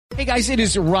Hey guys, it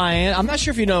is Ryan. I'm not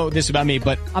sure if you know this about me,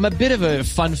 but I'm a bit of a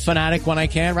fun fanatic when I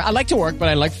can. I like to work, but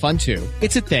I like fun too.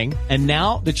 It's a thing. And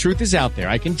now the truth is out there.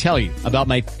 I can tell you about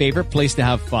my favorite place to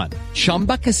have fun.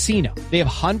 Chumba Casino. They have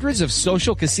hundreds of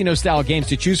social casino style games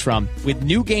to choose from with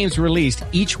new games released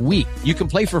each week. You can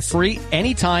play for free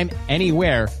anytime,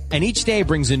 anywhere. And each day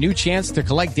brings a new chance to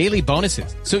collect daily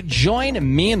bonuses. So join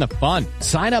me in the fun.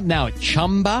 Sign up now at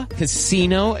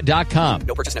ChumbaCasino.com.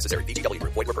 No purchase necessary. VGW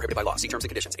Group. Void where prohibited by law. See terms and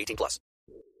conditions. 18+.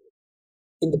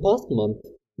 In the past month,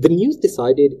 the news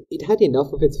decided it had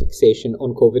enough of its fixation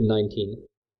on COVID-19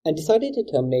 and decided to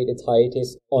terminate its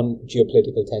hiatus on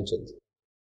geopolitical tensions.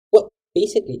 Well,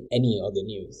 basically any other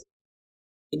news.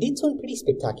 It did so in pretty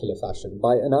spectacular fashion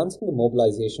by announcing the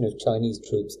mobilization of Chinese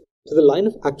troops to the line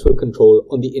of actual control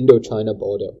on the Indo-China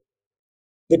border.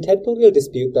 The territorial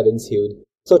dispute that ensued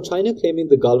saw China claiming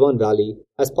the Galwan Valley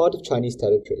as part of Chinese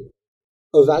territory,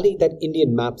 a valley that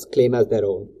Indian maps claim as their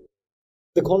own.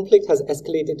 The conflict has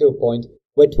escalated to a point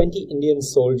where 20 Indian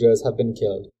soldiers have been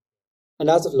killed, and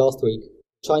as of last week,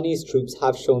 Chinese troops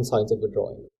have shown signs of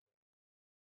withdrawing.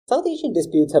 South Asian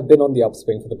disputes have been on the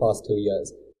upswing for the past 2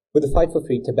 years, with the fight for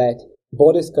free Tibet,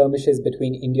 border skirmishes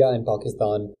between India and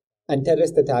Pakistan, and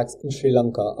terrorist attacks in Sri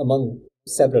Lanka, among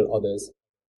several others.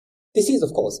 This is,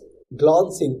 of course,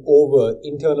 glancing over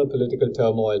internal political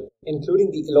turmoil,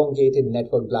 including the elongated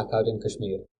network blackout in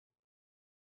Kashmir.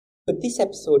 But this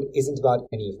episode isn't about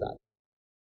any of that.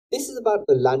 This is about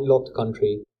a landlocked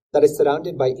country that is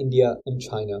surrounded by India and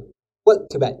China, well,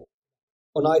 Tibet,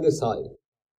 on either side,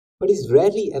 but is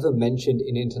rarely ever mentioned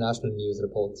in international news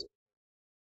reports.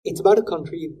 It's about a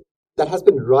country that has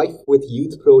been rife with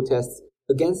youth protests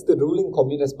against the ruling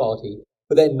Communist Party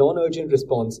for their non-urgent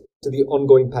response to the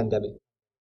ongoing pandemic.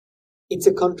 It's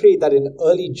a country that in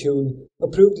early June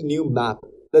approved a new map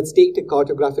that staked a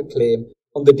cartographic claim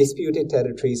on the disputed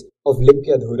territories of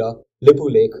Limpiadhura, Lipu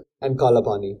Lake, and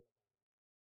Kalapani.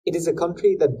 It is a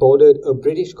country that bordered a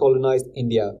British-colonized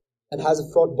India and has a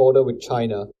fraught border with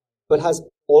China, but has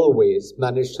always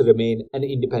managed to remain an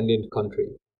independent country.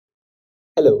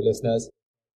 Hello, listeners,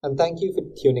 and thank you for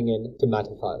tuning in to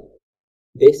Matterfile.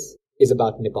 This is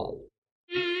about Nepal.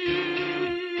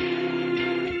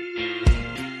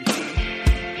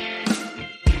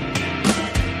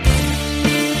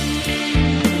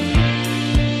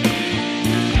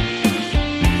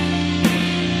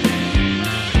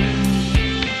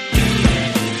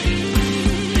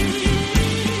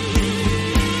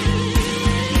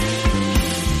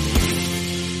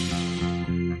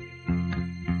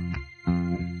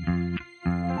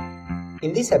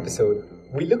 In this episode,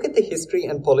 we look at the history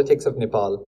and politics of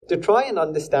Nepal to try and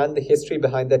understand the history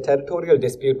behind their territorial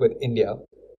dispute with India,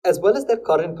 as well as their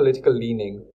current political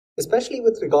leaning, especially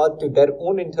with regard to their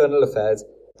own internal affairs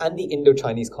and the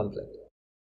Indo-Chinese conflict.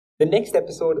 The next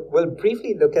episode will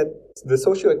briefly look at the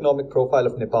socio-economic profile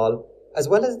of Nepal, as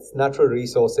well as its natural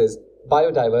resources,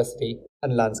 biodiversity,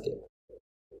 and landscape.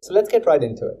 So let's get right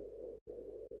into it.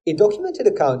 A documented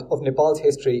account of Nepal's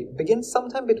history begins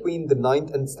sometime between the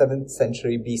 9th and 7th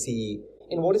century BCE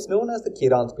in what is known as the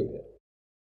Kirant period.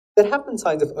 There have been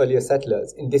signs of earlier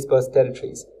settlers in dispersed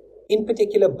territories, in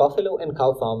particular buffalo and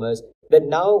cow farmers that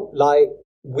now lie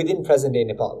within present-day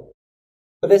Nepal.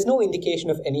 But there's no indication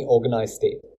of any organized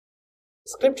state.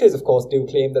 Scriptures, of course, do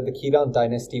claim that the Kirant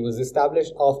dynasty was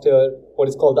established after what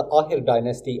is called the Ahir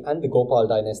dynasty and the Gopal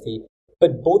dynasty,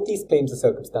 but both these claims are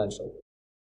circumstantial.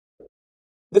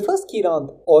 The first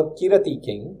Kirant or Kirati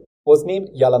king was named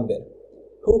Yalambir,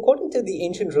 who according to the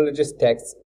ancient religious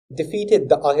texts defeated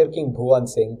the Ahir king Bhuvan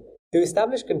Singh to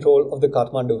establish control of the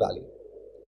Kathmandu valley.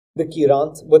 The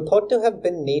Kirants were thought to have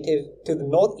been native to the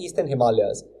northeastern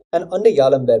Himalayas and under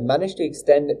Yalambir managed to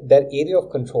extend their area of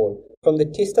control from the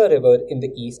Tista river in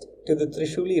the east to the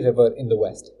Trishuli river in the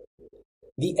west.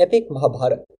 The epic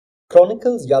Mahabharata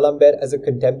chronicles Yalambir as a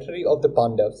contemporary of the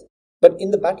Pandavas, but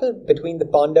in the battle between the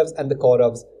Pandavas and the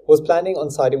Kauravas was planning on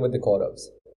siding with the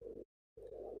Kauravas.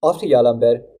 After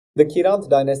Yalambir, the Kirant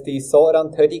dynasty saw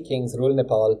around 30 kings rule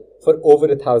Nepal for over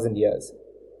 1,000 years.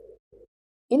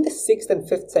 In the 6th and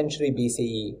 5th century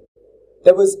BCE,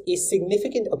 there was a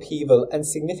significant upheaval and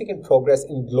significant progress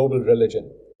in global religion,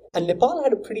 and Nepal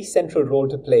had a pretty central role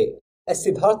to play as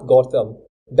Siddhartha Gautam,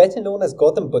 better known as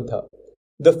Gautam Buddha,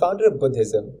 the founder of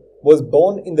Buddhism, was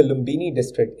born in the Lumbini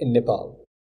district in Nepal,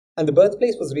 and the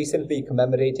birthplace was recently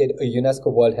commemorated a UNESCO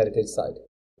World Heritage Site.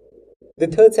 The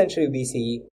 3rd century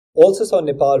BCE also saw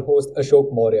Nepal host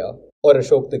Ashok Maurya, or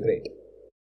Ashok the Great.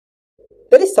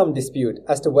 There is some dispute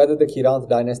as to whether the Kirant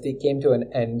dynasty came to an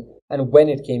end and when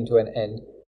it came to an end,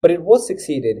 but it was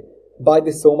succeeded by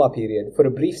the Soma period for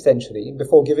a brief century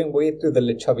before giving way to the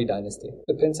Licchavi dynasty.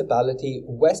 The principality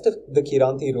west of the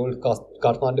Kiranti ruled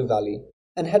Kathmandu Valley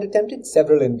and had attempted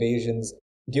several invasions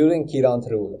during Kirant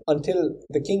rule until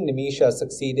the king Nimisha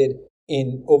succeeded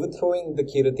in overthrowing the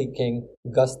Kirati king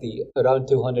Gasti around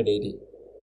 200 AD.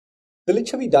 The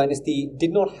Licchavi dynasty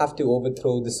did not have to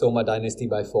overthrow the Soma dynasty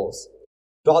by force.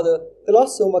 Rather, the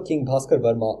last Soma king Bhaskar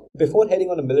Varma, before heading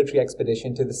on a military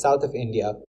expedition to the south of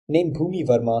India, named Bhumi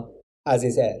Varma as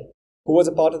his heir, who was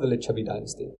a part of the Licchavi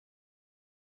dynasty.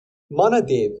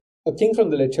 Manadev, a king from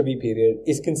the Licchavi period,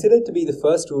 is considered to be the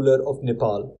first ruler of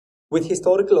Nepal with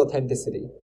historical authenticity,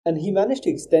 and he managed to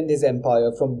extend his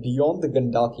empire from beyond the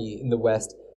Gandaki in the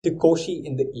west to Koshi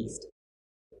in the east.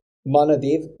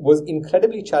 Manadev was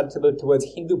incredibly charitable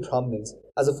towards Hindu Brahmins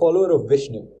as a follower of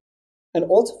Vishnu, and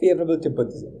also favourable to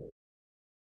Buddhism.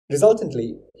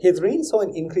 Resultantly, his reign saw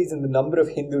an increase in the number of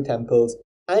Hindu temples,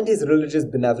 and his religious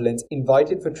benevolence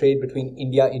invited for trade between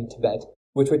India and Tibet,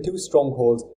 which were two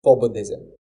strongholds for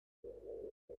Buddhism.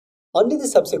 Under the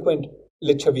subsequent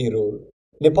Licchavi rule,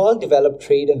 Nepal developed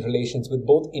trade and relations with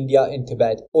both India and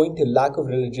Tibet owing to lack of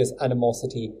religious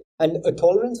animosity and a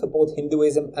tolerance for both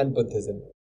Hinduism and Buddhism.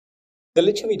 The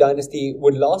Licchavi dynasty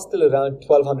would last till around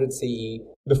 1200 CE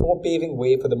before paving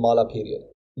way for the Mala period.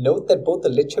 Note that both the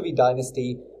Licchavi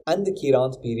dynasty and the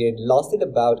Kirant period lasted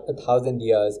about 1,000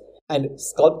 years and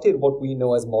sculpted what we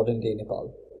know as modern-day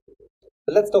Nepal.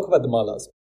 But let's talk about the Malas.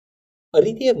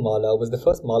 Aditya Mala was the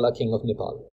first Mala king of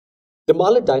Nepal. The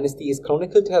Mala dynasty is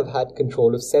chronicled to have had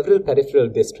control of several peripheral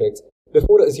districts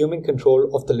before assuming control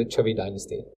of the Licchavi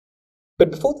dynasty.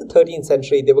 But before the 13th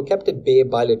century, they were kept at bay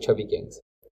by Licchavi kings.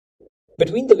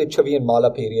 Between the Licchavi and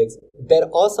Mala periods, there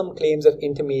are some claims of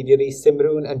intermediary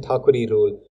Simrun and Thakuri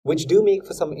rule, which do make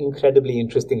for some incredibly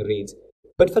interesting reads.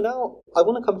 But for now, I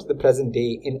want to come to the present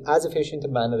day in as efficient a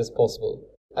manner as possible,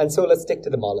 and so let's stick to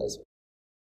the Malas.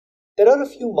 There are a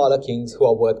few Mala kings who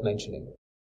are worth mentioning,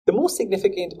 the most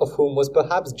significant of whom was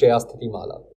perhaps Jayasthiti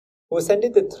Mala, who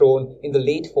ascended the throne in the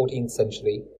late 14th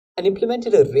century and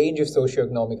implemented a range of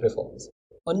socio-economic reforms.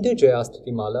 Under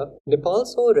Jayasthiti Mala, Nepal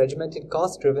saw a regimented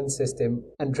caste-driven system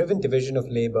and driven division of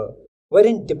labour,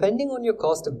 wherein depending on your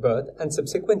caste of birth and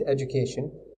subsequent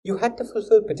education, you had to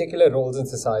fulfill particular roles in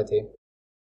society.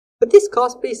 But this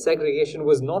caste-based segregation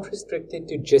was not restricted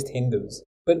to just Hindus,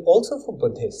 but also for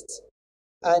Buddhists,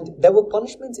 and there were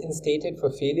punishments instated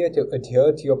for failure to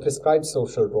adhere to your prescribed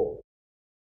social role.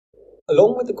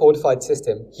 Along with the codified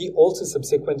system, he also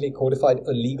subsequently codified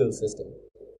a legal system.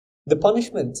 The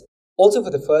punishments, also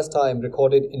for the first time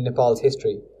recorded in Nepal's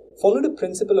history, followed a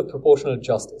principle of proportional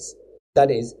justice. That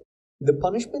is, the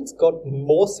punishments got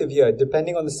more severe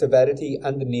depending on the severity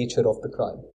and the nature of the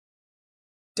crime.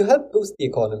 To help boost the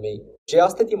economy,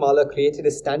 Jayasthiti Mala created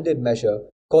a standard measure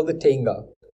called the Tenga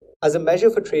as a measure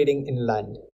for trading in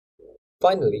land.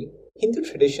 Finally, Hindu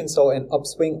tradition saw an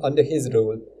upswing under his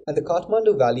rule, and the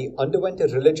Kathmandu Valley underwent a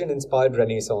religion-inspired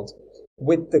renaissance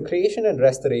with the creation and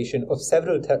restoration of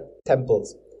several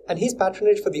temples, and his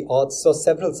patronage for the arts saw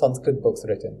several Sanskrit books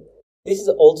written. This is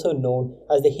also known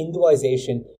as the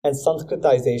Hinduization and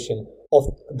Sanskritization of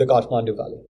the Kathmandu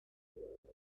Valley.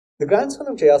 The grandson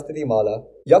of Jayasthiti Mala,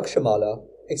 Yakshamala,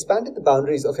 expanded the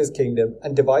boundaries of his kingdom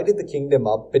and divided the kingdom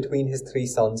up between his three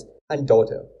sons and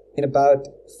daughter in about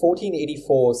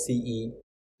 1484 CE,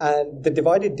 and the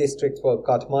divided districts were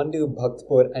Kathmandu,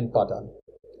 Bhaktapur and Patan.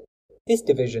 This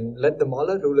division led the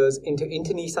Mala rulers into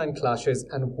internecine clashes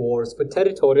and wars for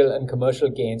territorial and commercial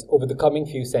gains over the coming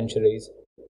few centuries.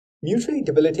 Mutually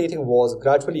debilitating wars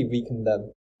gradually weakened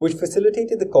them, which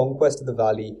facilitated the conquest of the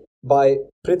valley by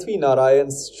Prithvi Narayan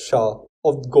Shah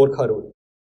of Gorkha rule.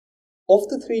 Of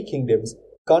the three kingdoms,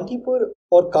 Kantipur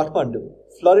or Kathmandu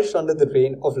flourished under the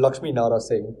reign of Lakshmi Nara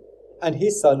Singh and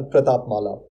his son Pratap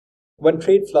Mala, when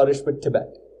trade flourished with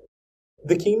Tibet.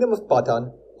 The kingdom of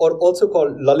Patan, or also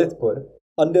called Lalitpur,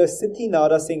 under Siddhi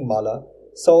Nara Singh Mala,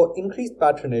 saw increased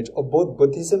patronage of both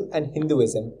Buddhism and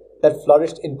Hinduism that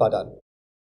flourished in Patan.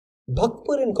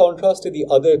 Bhaktapur, in contrast to the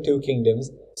other two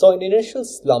kingdoms, saw an initial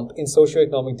slump in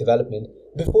socio-economic development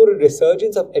before a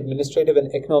resurgence of administrative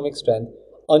and economic strength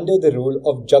under the rule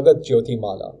of Jagat Jyoti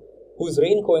Mala, whose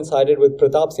reign coincided with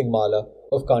Pratap Singh Mala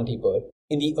of Kantipur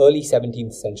in the early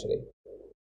 17th century.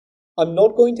 I'm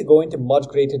not going to go into much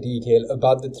greater detail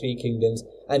about the three kingdoms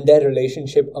and their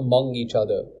relationship among each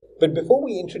other, but before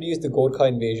we introduce the Gorkha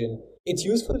invasion, it's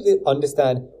useful to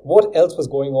understand what else was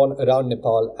going on around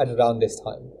Nepal at around this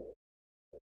time.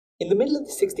 In the middle of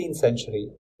the 16th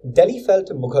century, Delhi fell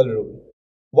to Mughal rule.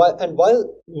 While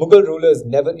Mughal rulers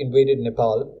never invaded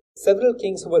Nepal, several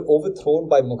kings who were overthrown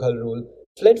by Mughal rule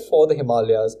fled for the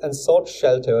Himalayas and sought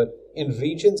shelter in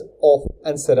regions of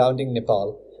and surrounding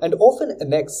Nepal, and often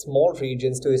annexed small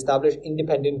regions to establish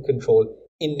independent control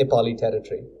in Nepali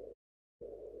territory.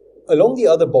 Along the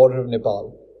other border of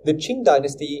Nepal, the Qing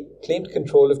dynasty claimed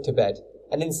control of Tibet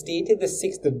and instated the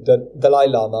 6th Dalai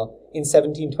Lama in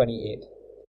 1728.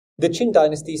 The Qing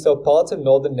dynasty saw parts of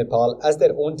northern Nepal as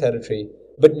their own territory,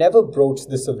 but never broached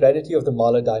the sovereignty of the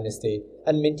Malla dynasty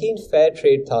and maintained fair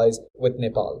trade ties with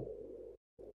Nepal.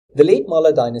 The late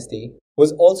Malla dynasty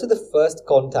was also the first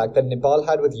contact that Nepal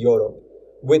had with Europe,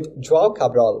 with João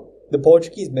Cabral, the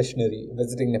Portuguese missionary,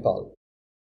 visiting Nepal.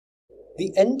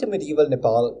 The end to medieval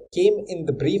Nepal came in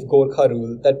the brief Gorkha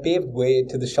rule that paved way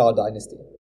to the Shah dynasty.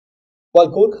 While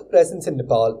Gorkha presence in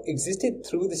Nepal existed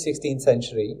through the 16th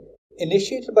century,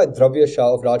 initiated by Dravya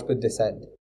Shah of Rajput descent,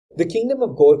 the kingdom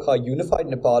of Gorkha unified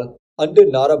Nepal under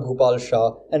Nara Bhupal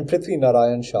Shah and Prithvi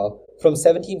Narayan Shah from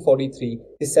 1743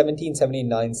 to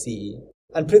 1779 CE,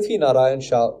 and Prithvi Narayan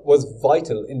Shah was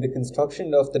vital in the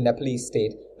construction of the Nepalese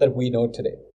state that we know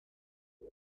today.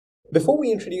 Before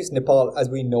we introduce Nepal as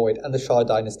we know it and the Shah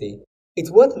dynasty, it's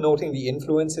worth noting the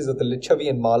influences of the Licchavi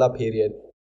and Malla period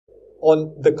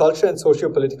on the culture and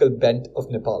socio-political bent of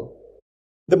Nepal.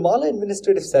 The Malla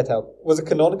administrative setup was a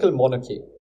canonical monarchy,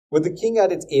 with the king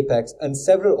at its apex and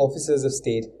several officers of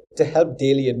state to help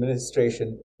daily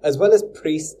administration, as well as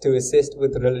priests to assist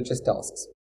with religious tasks.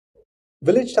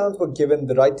 Village towns were given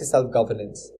the right to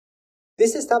self-governance.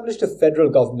 This established a federal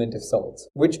government of sorts,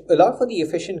 which allowed for the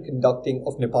efficient conducting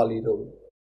of Nepali rule.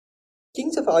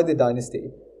 Kings of either dynasty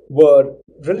were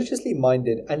religiously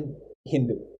minded and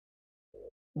Hindu.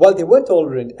 While they were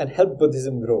tolerant and helped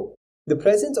Buddhism grow, the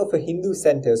presence of a Hindu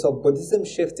center saw Buddhism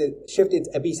shift its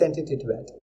epicenter to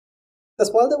Tibet.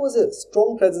 Thus, while there was a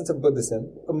strong presence of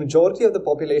Buddhism, a majority of the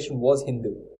population was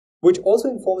Hindu, which also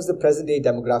informs the present-day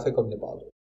demographic of Nepal.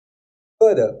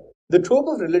 Further, the trope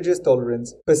of religious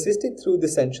tolerance persisted through the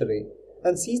century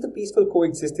and sees the peaceful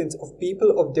coexistence of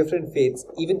people of different faiths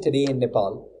even today in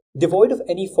Nepal, devoid of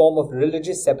any form of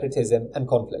religious separatism and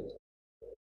conflict.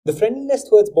 The friendliness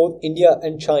towards both India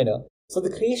and China saw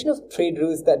the creation of trade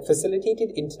routes that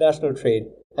facilitated international trade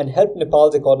and helped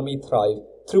Nepal's economy thrive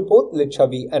through both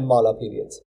Licchavi and Malla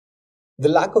periods. The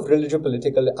lack of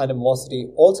religio-political animosity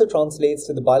also translates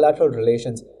to the bilateral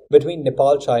relations between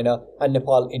Nepal-China and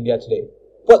Nepal-India today.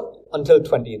 Well, until about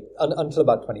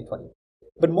 2020.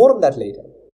 But more on that later.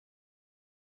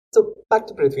 So, back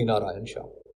to Prithvi Narayan Shah.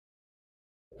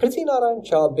 Prithvi Narayan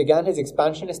Shah began his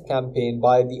expansionist campaign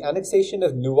by the annexation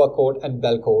of Nuwakot and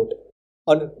Belkot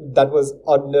that was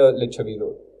under Licchavi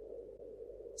rule.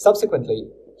 Subsequently,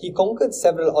 he conquered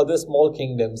several other small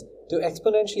kingdoms to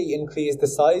exponentially increase the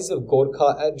size of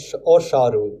Gorkha or Shah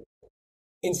rule.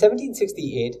 In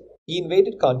 1768, he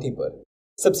invaded Kantipur,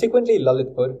 subsequently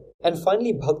Lalitpur, and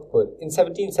finally Bhaktpur in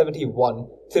 1771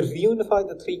 to reunify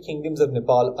the three kingdoms of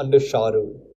Nepal under Shah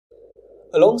rule.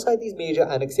 Alongside these major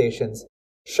annexations,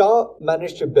 Shah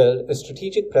managed to build a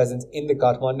strategic presence in the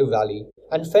Kathmandu Valley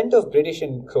and fend off British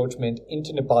encroachment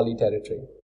into Nepali territory.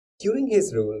 During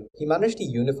his rule, he managed to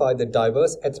unify the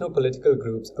diverse ethno-political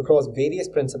groups across various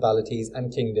principalities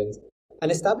and kingdoms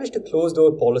and established a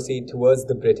closed-door policy towards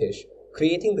the British,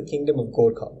 creating the Kingdom of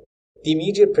Gorkha, the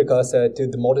immediate precursor to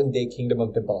the modern-day Kingdom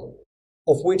of Nepal,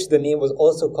 of which the name was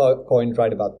also coined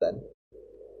right about then.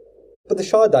 But the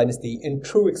Shah dynasty, in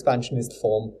true expansionist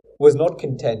form, was not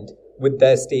content with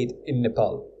their state in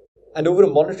Nepal, and over a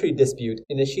monetary dispute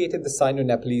initiated the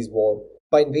Sino-Nepalese War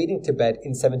by invading Tibet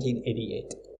in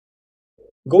 1788.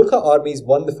 Gorkha armies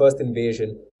won the first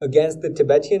invasion against the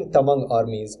Tibetan Tamang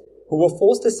armies, who were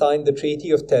forced to sign the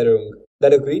Treaty of Terung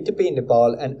that agreed to pay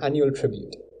Nepal an annual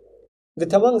tribute. The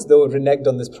Tamangs, though, reneged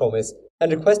on this promise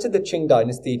and requested the Qing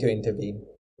dynasty to intervene.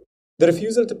 The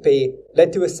refusal to pay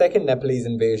led to a second Nepalese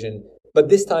invasion, but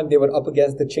this time they were up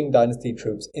against the Qing dynasty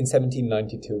troops in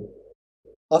 1792.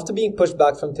 After being pushed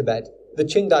back from Tibet, the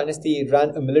Qing dynasty ran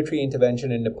a military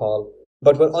intervention in Nepal,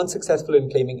 but were unsuccessful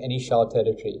in claiming any Shah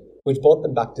territory, which brought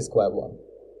them back to square one.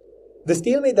 The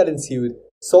stalemate that ensued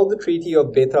saw the Treaty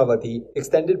of Betravati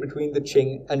extended between the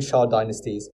Qing and Shah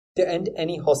dynasties to end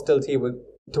any hostility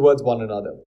towards one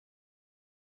another.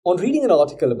 On reading an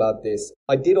article about this,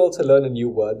 I did also learn a new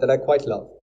word that I quite love.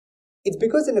 It's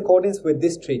because in accordance with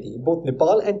this treaty, both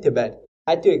Nepal and Tibet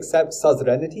had to accept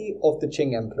suzerainty of the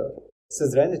Qing emperor.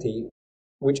 Suzerainty,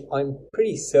 which I'm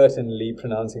pretty certainly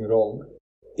pronouncing wrong,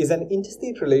 is an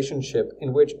interstate relationship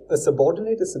in which a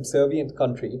subordinate or subservient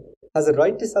country has a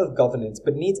right to self-governance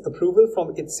but needs approval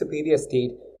from its superior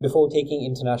state before taking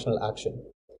international action.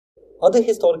 Other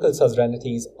historical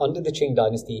suzerainties under the Qing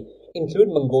dynasty include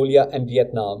Mongolia and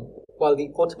Vietnam, while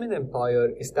the Ottoman Empire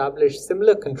established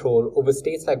similar control over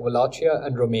states like Wallachia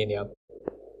and Romania.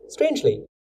 Strangely,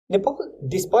 Nepal,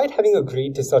 despite having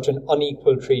agreed to such an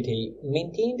unequal treaty,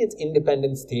 maintained its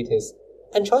independent status,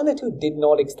 and China too did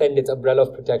not extend its umbrella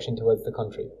of protection towards the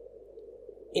country.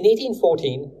 In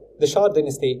 1814, the Shah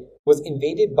dynasty was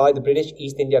invaded by the British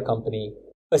East India Company,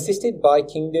 assisted by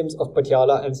kingdoms of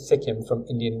Patiala and Sikkim from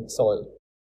Indian soil,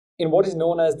 in what is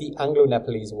known as the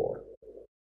Anglo-Nepalese War.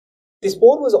 This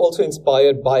war was also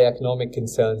inspired by economic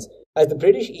concerns, as the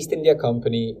British East India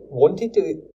Company wanted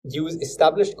to use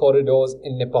established corridors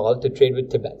in Nepal to trade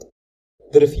with Tibet.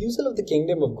 The refusal of the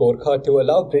Kingdom of Gorkha to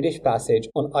allow British passage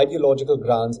on ideological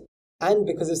grounds and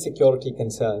because of security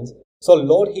concerns saw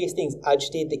Lord Hastings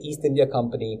agitate the East India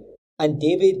Company and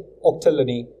David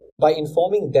Ochterlony by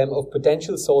informing them of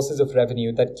potential sources of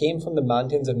revenue that came from the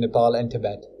mountains of Nepal and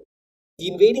Tibet. The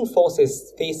invading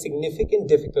forces faced significant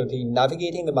difficulty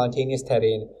navigating the mountainous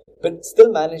terrain, but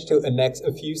still managed to annex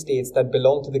a few states that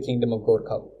belonged to the Kingdom of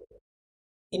Gorkha.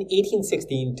 In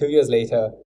 1816, 2 years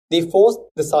later, they forced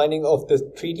the signing of the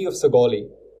Treaty of Sogoli,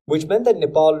 which meant that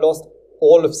Nepal lost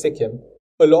all of Sikkim,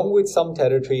 along with some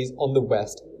territories on the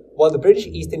west, while the British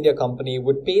East India Company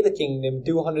would pay the kingdom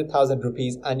 200,000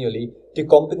 rupees annually to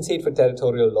compensate for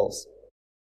territorial loss.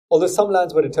 Although some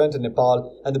lands were returned to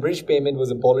Nepal, and the British payment was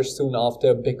abolished soon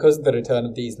after because of the return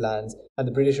of these lands and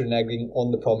the British reneging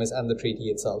on the promise and the treaty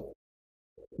itself.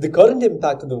 The current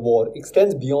impact of the war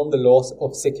extends beyond the loss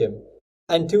of Sikkim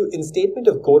and to instatement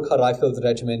of Gorkha Rifles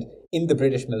Regiment in the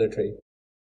British military.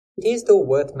 It is though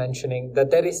worth mentioning that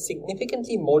there is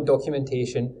significantly more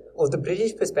documentation of the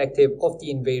British perspective of the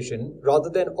invasion rather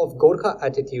than of Gorkha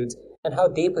attitudes and how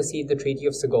they perceived the Treaty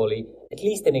of Sogoli, at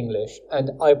least in English,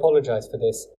 and I apologize for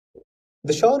this.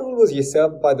 The Shah rule was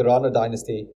usurped by the Rana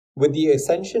dynasty with the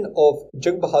ascension of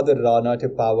Jung Bahadur Rana to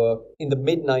power in the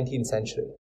mid-19th century.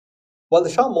 While the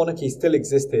Shah monarchy still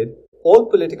existed, all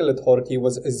political authority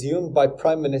was assumed by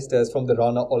prime ministers from the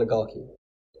Rana oligarchy.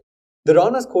 The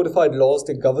Ranas codified laws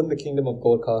to govern the Kingdom of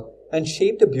Gorkha and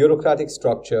shaped a bureaucratic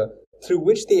structure through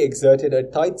which they exerted a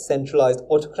tight centralized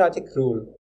autocratic rule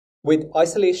with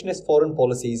isolationist foreign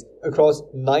policies across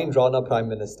 9 Rana prime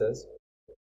ministers.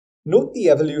 Note the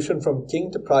evolution from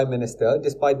king to prime minister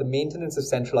despite the maintenance of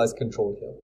centralized control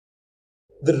here.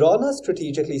 The Ranas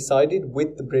strategically sided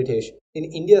with the British in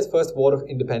India's first war of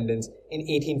independence in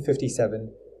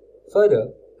 1857. Further,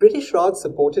 British Raj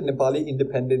supported Nepali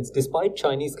independence despite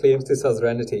Chinese claims to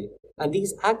suzerainty, and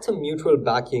these acts of mutual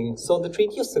backing saw the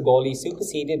Treaty of Sogoli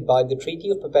superseded by the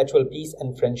Treaty of Perpetual Peace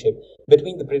and Friendship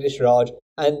between the British Raj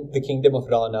and the Kingdom of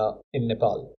Rana in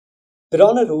Nepal. The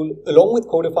Rana rule, along with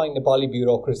codifying Nepali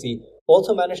bureaucracy,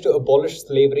 also managed to abolish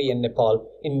slavery in Nepal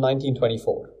in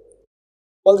 1924.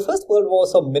 While the First World War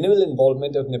saw minimal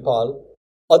involvement of Nepal,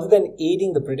 other than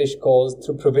aiding the British cause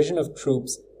through provision of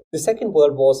troops, the Second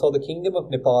World War saw the Kingdom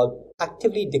of Nepal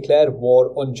actively declare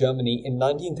war on Germany in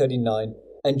 1939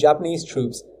 and Japanese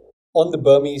troops on the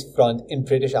Burmese front in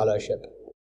British allyship.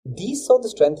 These saw the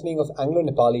strengthening of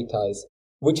Anglo-Nepali ties,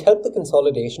 which helped the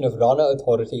consolidation of Rana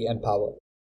authority and power.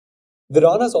 The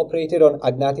Ranas operated on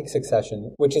agnatic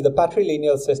succession, which is the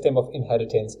patrilineal system of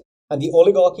inheritance, and the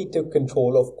oligarchy took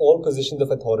control of all positions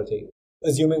of authority,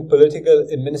 assuming political,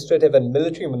 administrative, and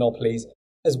military monopolies,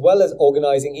 as well as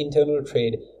organizing internal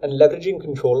trade and leveraging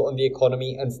control on the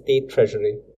economy and state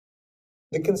treasury.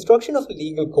 The construction of a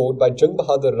legal code by Jung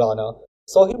Bahadur Rana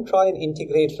saw him try and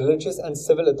integrate religious and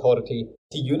civil authority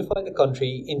to unify the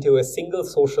country into a single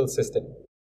social system.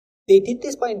 They did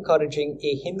this by encouraging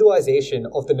a Hinduization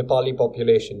of the Nepali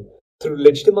population through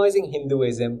legitimizing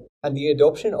Hinduism and the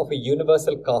adoption of a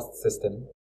universal caste system,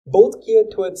 both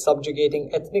geared towards subjugating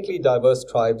ethnically diverse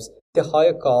tribes to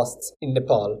higher castes in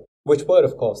Nepal, which were,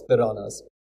 of course, the Ranas.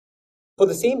 For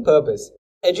the same purpose,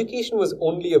 education was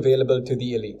only available to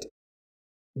the elite.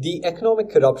 The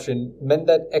economic corruption meant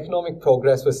that economic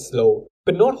progress was slow,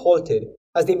 but not halted,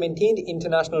 as they maintained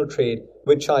international trade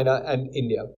with China and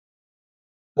India.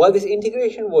 While this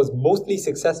integration was mostly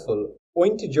successful,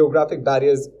 owing to geographic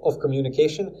barriers of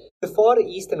communication, the Far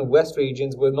East and West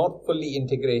regions were not fully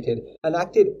integrated and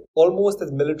acted almost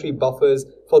as military buffers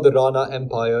for the Rana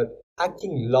Empire,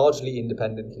 acting largely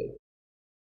independently.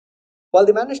 While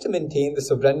they managed to maintain the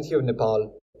sovereignty of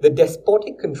Nepal, the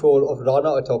despotic control of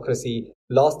Rana autocracy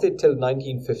lasted till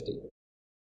 1950.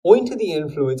 Owing to the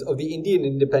influence of the Indian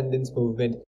independence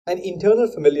movement and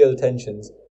internal familial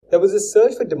tensions, there was a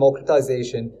surge for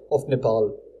democratization of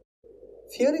Nepal.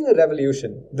 Fearing a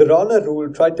revolution, the Rana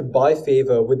rule tried to buy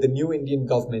favor with the new Indian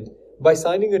government by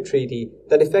signing a treaty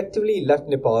that effectively left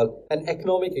Nepal an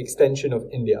economic extension of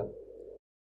India.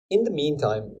 In the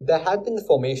meantime, there had been the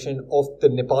formation of the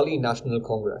Nepali National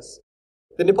Congress.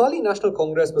 The Nepali National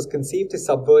Congress was conceived to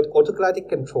subvert autocratic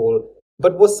control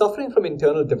but was suffering from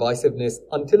internal divisiveness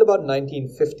until about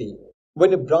 1950,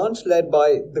 when a branch led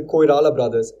by the Koirala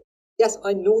brothers. Yes,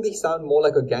 I know they sound more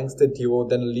like a gangster duo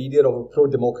than a leader of a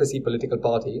pro-democracy political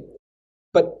party,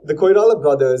 but the Koirala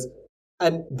brothers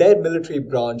and their military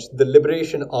branch, the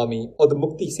Liberation Army or the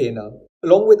Mukti Sena,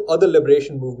 along with other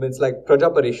liberation movements like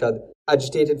Praja Parishad,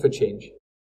 agitated for change.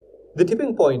 The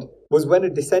tipping point was when a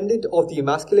descendant of the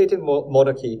emasculated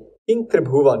monarchy, King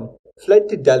Tribhuvan, fled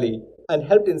to Delhi and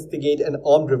helped instigate an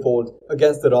armed revolt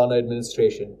against the Rana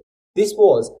administration. This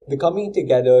was the coming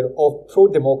together of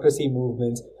pro-democracy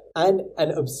movements and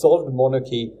an absolved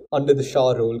monarchy under the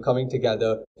Shah rule coming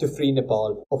together to free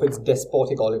Nepal of its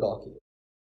despotic oligarchy.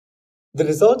 The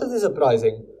result of this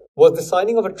uprising was the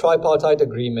signing of a tripartite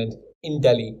agreement in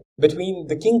Delhi between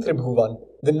the King Tribhuvan,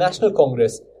 the National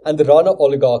Congress and the Rana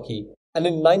oligarchy, and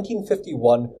in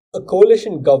 1951 a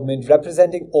coalition government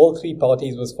representing all three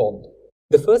parties was formed.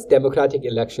 The first democratic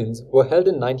elections were held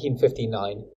in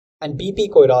 1959 and B.P.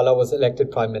 Koirala was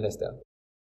elected Prime Minister.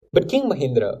 But King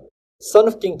Mahindra, son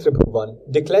of King Tribhuvan,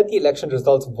 declared the election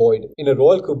results void in a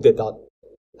royal coup d'etat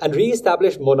and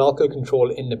re-established monarchical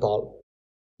control in Nepal.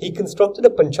 He constructed a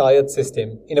panchayat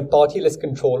system in a partyless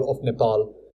control of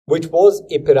Nepal, which was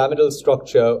a pyramidal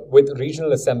structure with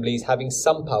regional assemblies having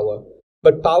some power,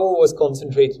 but power was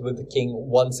concentrated with the king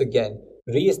once again,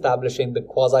 re-establishing the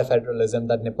quasi-federalism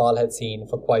that Nepal had seen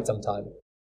for quite some time.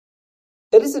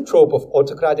 There is a trope of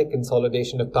autocratic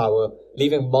consolidation of power,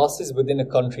 leaving masses within a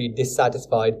country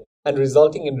dissatisfied and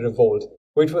resulting in revolt,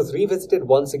 which was revisited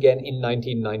once again in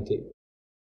 1990.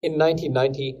 In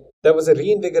 1990, there was a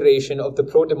reinvigoration of the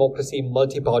pro-democracy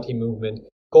multi-party movement,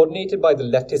 coordinated by the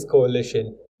leftist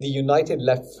coalition, the United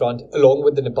Left Front, along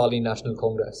with the Nepali National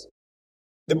Congress.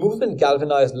 The movement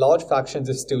galvanized large factions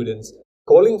of students,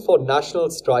 calling for national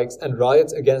strikes and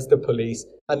riots against the police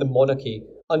and the monarchy,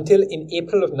 until in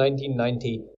April of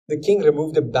 1990, the king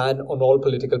removed a ban on all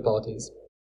political parties.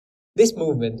 This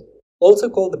movement, also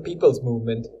called the People's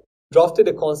Movement, drafted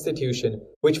a constitution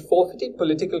which forfeited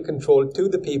political control to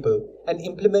the people and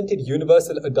implemented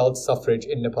universal adult suffrage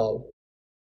in Nepal.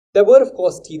 There were, of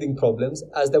course, teething problems,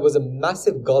 as there was a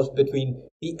massive gulf between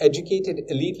the educated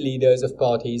elite leaders of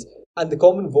parties and the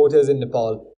common voters in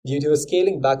Nepal due to a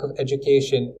scaling back of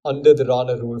education under the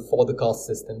Rana rule for the caste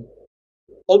system.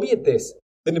 Albeit this,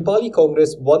 the Nepali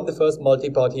Congress won the first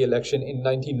multi-party election in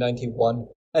 1991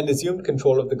 and assumed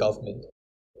control of the government.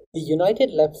 The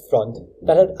United Left Front,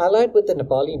 that had allied with the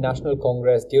Nepali National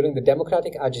Congress during the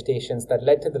democratic agitations that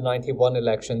led to the 91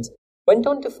 elections, went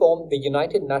on to form the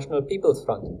United National People's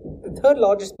Front, the third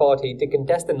largest party to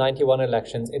contest the 91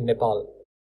 elections in Nepal.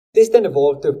 This then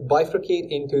evolved to bifurcate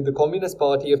into the Communist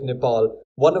Party of Nepal,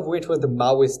 one of which was the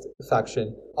Maoist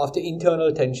faction, after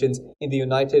internal tensions in the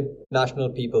United National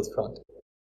People's Front.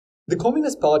 The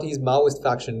Communist Party's Maoist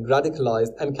faction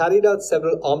radicalized and carried out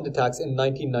several armed attacks in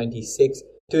 1996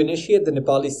 to initiate the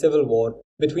Nepali civil war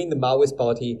between the Maoist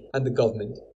Party and the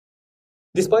government.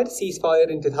 Despite a ceasefire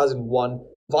in 2001,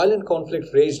 violent conflict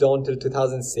raged on till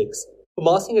 2006,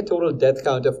 amassing a total death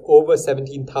count of over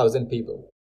 17,000 people.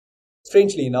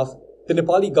 Strangely enough, the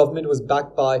Nepali government was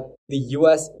backed by the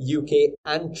US, UK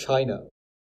and China,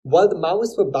 while the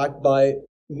Maoists were backed by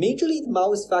majorly the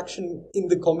Maoist faction in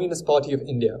the Communist Party of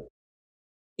India.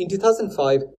 In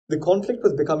 2005, the conflict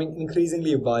was becoming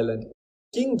increasingly violent.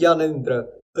 King Gyanendra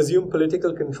assumed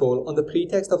political control on the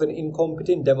pretext of an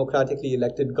incompetent democratically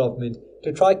elected government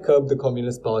to try curb the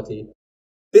Communist Party.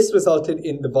 This resulted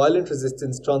in the violent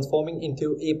resistance transforming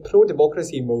into a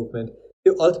pro-democracy movement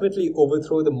to ultimately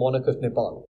overthrow the monarch of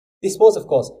Nepal. This was, of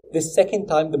course, the second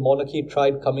time the monarchy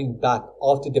tried coming back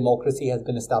after democracy has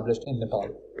been established in Nepal.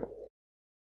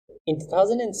 In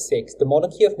 2006, the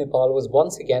monarchy of Nepal was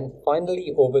once again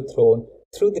finally overthrown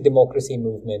through the democracy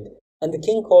movement, and the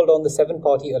king called on the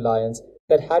seven-party alliance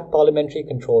that had parliamentary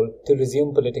control to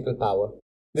resume political power.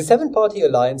 The seven-party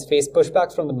alliance faced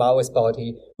pushbacks from the Maoist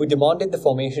Party, who demanded the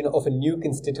formation of a new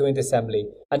constituent assembly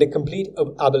and a complete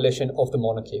abolition of the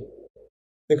monarchy.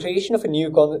 The creation of a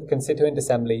new constituent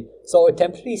assembly saw a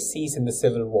temporary cease in the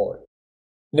civil war.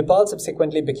 Nepal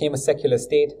subsequently became a secular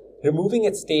state, removing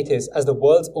its status as the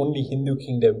world's only Hindu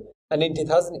kingdom, and in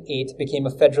 2008 became a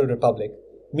federal republic,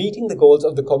 meeting the goals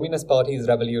of the Communist Party's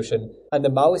revolution, and the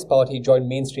Maoist Party joined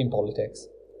mainstream politics.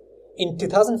 In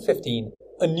 2015,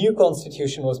 a new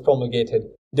constitution was promulgated,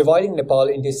 dividing Nepal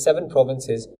into 7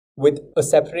 provinces with a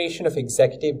separation of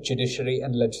executive, judiciary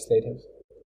and legislative.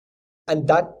 And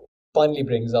that finally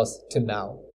brings us to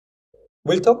now.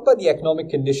 We'll talk about the economic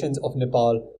conditions of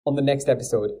Nepal on the next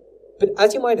episode. But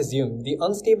as you might assume, the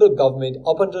unstable government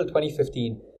up until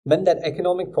 2015 meant that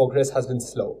economic progress has been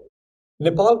slow.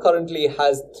 Nepal currently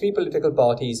has three political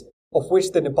parties, of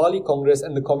which the Nepali Congress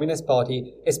and the Communist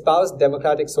Party espouse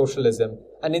democratic socialism,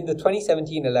 and in the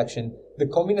 2017 election, the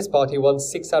Communist Party won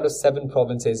 6 out of 7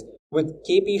 provinces, with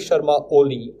KP Sharma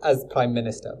Oli as Prime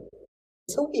Minister.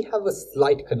 So we have a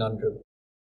slight conundrum.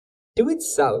 To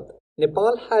its south,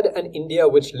 Nepal had an India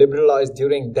which liberalized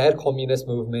during their communist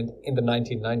movement in the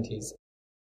 1990s.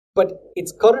 But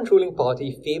its current ruling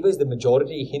party favors the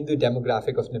majority Hindu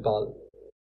demographic of Nepal.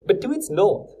 But to its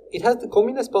north, it has the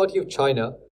Communist Party of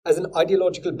China as an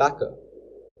ideological backer.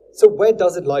 So where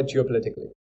does it lie geopolitically?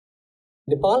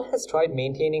 Nepal has tried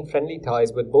maintaining friendly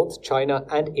ties with both China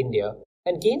and India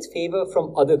and gains favor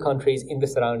from other countries in the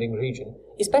surrounding region,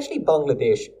 especially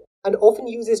Bangladesh, and often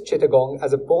uses Chittagong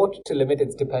as a port to limit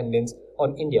its dependence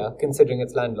on India considering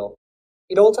its landlocked.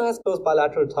 It also has close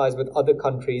bilateral ties with other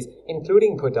countries,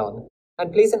 including Bhutan,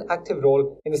 and plays an active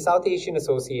role in the South Asian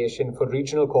Association for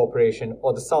Regional Cooperation,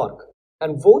 or the SAARC,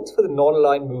 and votes for the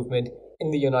non-aligned movement in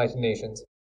the United Nations.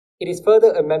 It is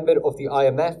further a member of the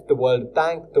IMF, the World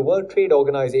Bank, the World Trade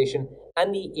Organization,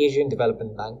 and the Asian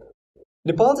Development Bank.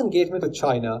 Nepal's engagement with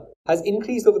China has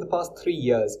increased over the past 3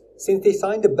 years since they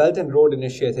signed the Belt and Road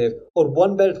Initiative, or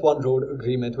One Belt One Road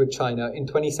agreement with China in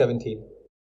 2017.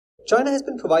 China has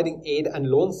been providing aid and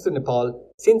loans to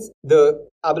Nepal since the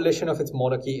abolition of its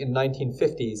monarchy in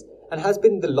 1950s and has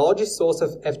been the largest source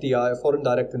of FDI, foreign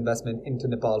direct investment, into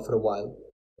Nepal for a while.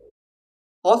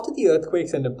 After the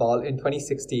earthquakes in Nepal in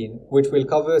 2016, which we'll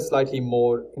cover slightly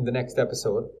more in the next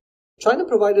episode, China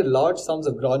provided large sums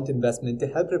of grant investment to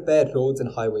help repair roads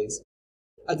and highways.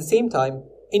 At the same time,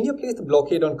 India placed a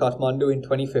blockade on Kathmandu in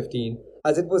 2015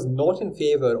 as it was not in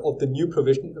favor of the new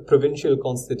provincial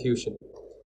constitution.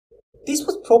 This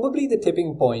was probably the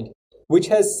tipping point, which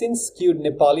has since skewed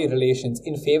Nepali relations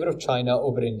in favor of China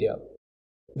over India.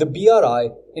 The BRI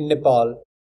in Nepal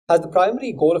has the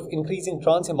primary goal of increasing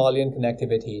trans-Himalayan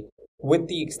connectivity with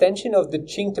the extension of the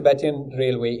Qing-Tibetan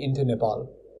Railway into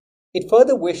Nepal. It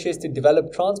further wishes to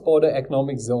develop trans-border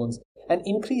economic zones and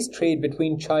increase trade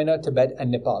between China, Tibet,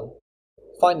 and Nepal.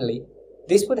 Finally,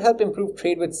 this would help improve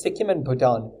trade with Sikkim and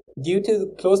Bhutan due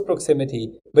to close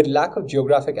proximity but lack of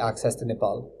geographic access to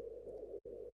Nepal.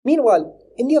 Meanwhile,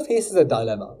 India faces a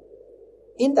dilemma,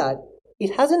 in that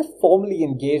it hasn't formally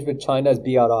engaged with China's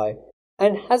BRI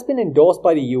and has been endorsed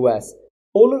by the US,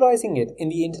 polarizing it in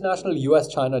the international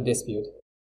US-China dispute.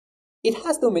 It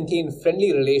has though maintained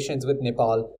friendly relations with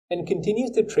Nepal and continues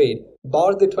to trade,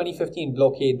 bar the 2015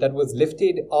 blockade that was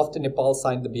lifted after Nepal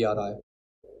signed the BRI.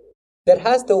 There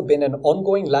has though been an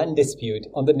ongoing land dispute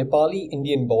on the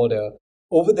Nepali-Indian border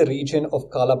over the region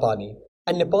of Kalapani,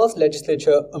 and Nepal's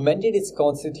legislature amended its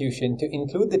constitution to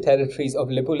include the territories of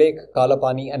Lipulekh,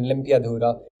 Kalapani and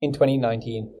Limpiadhura in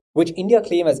 2019, which India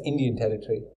claimed as Indian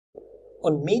territory.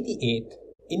 On May the 8th,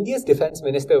 India's defense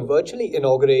minister virtually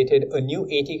inaugurated a new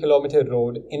 80-kilometer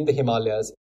road in the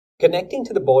Himalayas, connecting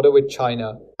to the border with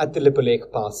China at the Lipulekh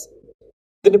Pass.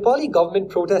 The Nepali government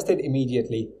protested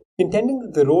immediately, contending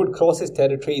that the road crosses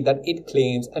territory that it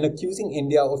claims and accusing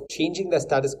India of changing their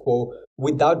status quo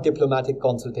without diplomatic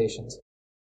consultations.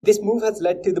 This move has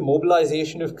led to the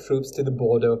mobilization of troops to the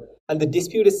border, and the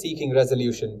dispute is seeking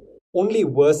resolution, only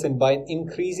worsened by an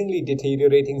increasingly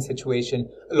deteriorating situation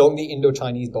along the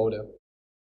Indo-Chinese border.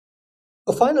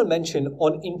 A final mention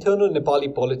on internal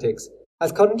Nepali politics,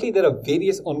 as currently there are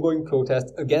various ongoing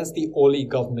protests against the Oli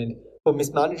government for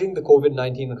mismanaging the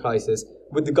COVID-19 crisis,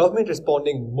 with the government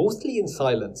responding mostly in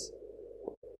silence.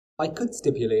 I could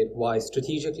stipulate why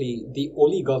strategically the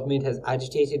Oli government has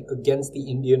agitated against the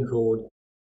Indian road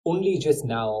only just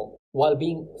now, while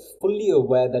being fully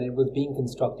aware that it was being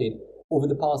constructed over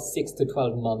the past 6 to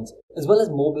 12 months, as well as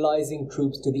mobilizing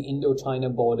troops to the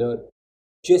Indo-China border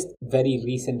just very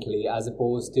recently, as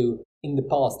opposed to in the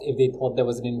past if they thought there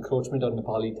was an encroachment on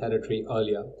Nepali territory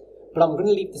earlier. But I'm going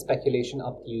to leave the speculation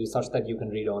up to you such that you can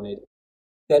read on it.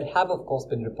 There have of course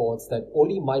been reports that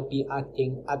Oli might be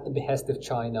acting at the behest of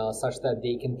China such that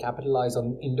they can capitalize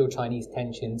on Indo-Chinese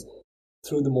tensions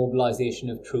through the mobilization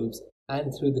of troops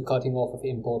and through the cutting off of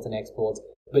imports and exports.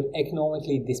 But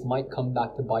economically, this might come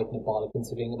back to bite Nepal,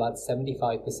 considering about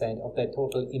 75% of their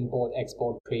total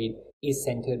import-export trade is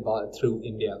centered through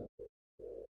India.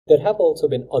 There have also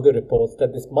been other reports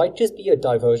that this might just be a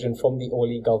diversion from the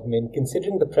Oli government,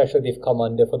 considering the pressure they've come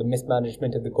under for the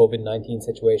mismanagement of the COVID-19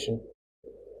 situation.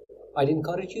 I'd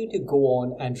encourage you to go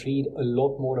on and read a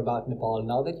lot more about Nepal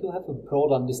now that you have a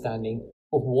broad understanding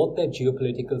of what their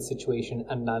geopolitical situation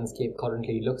and landscape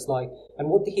currently looks like and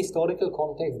what the historical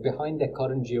context behind their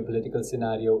current geopolitical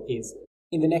scenario is.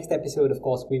 In the next episode, of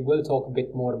course, we will talk a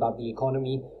bit more about the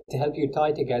economy to help you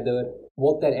tie together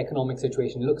what their economic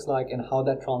situation looks like and how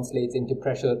that translates into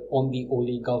pressure on the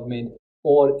Oli government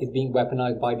or is being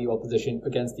weaponized by the opposition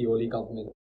against the Oli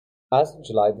government. As of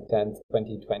July the 10th,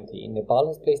 2020, Nepal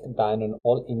has placed a ban on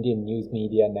all Indian news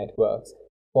media networks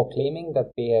for claiming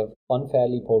that they have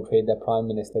unfairly portrayed their Prime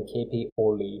Minister KP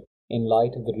Oli in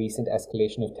light of the recent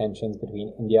escalation of tensions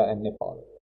between India and Nepal.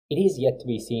 It is yet to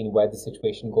be seen where the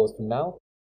situation goes from now,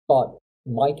 but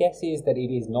my guess is that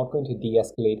it is not going to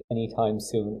de-escalate anytime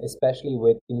soon, especially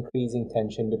with increasing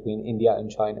tension between India and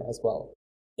China as well.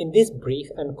 In this brief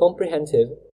and comprehensive,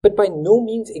 but by no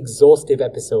means exhaustive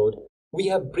episode, we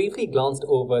have briefly glanced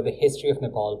over the history of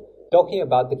Nepal, talking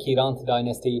about the Kirant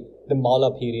dynasty, the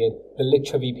Mala period, the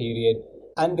Licchavi period,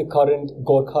 and the current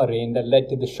Gorkha reign that led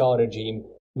to the Shah regime,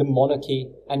 the monarchy,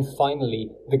 and finally,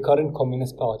 the current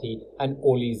Communist Party and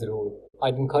Oli's rule.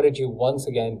 I'd encourage you once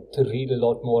again to read a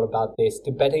lot more about this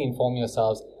to better inform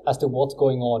yourselves as to what's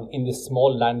going on in this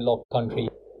small landlocked country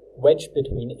wedged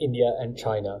between India and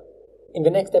China. In the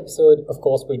next episode, of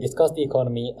course, we discuss the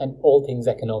economy and all things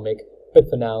economic, but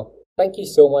for now, thank you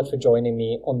so much for joining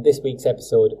me on this week's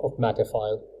episode of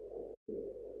Matterfile.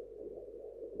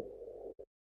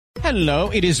 Hello,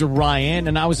 it is Ryan,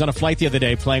 and I was on a flight the other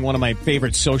day playing one of my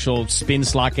favorite social spin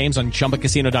slot games on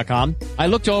ChumbaCasino.com. I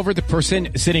looked over at the person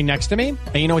sitting next to me,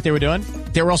 and you know what they were doing?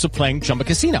 They were also playing Chumba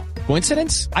Casino.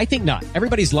 Coincidence? I think not.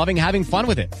 Everybody's loving having fun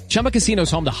with it. Chumba Casino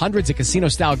is home to hundreds of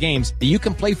casino-style games that you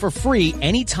can play for free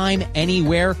anytime,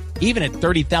 anywhere, even at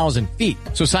 30,000 feet.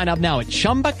 So sign up now at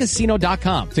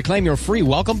ChumbaCasino.com to claim your free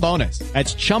welcome bonus.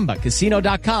 That's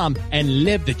ChumbaCasino.com and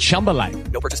live the Chumba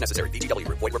life. No purchase necessary. VGW.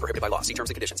 Void where prohibited by law. See terms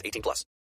and conditions. 18+.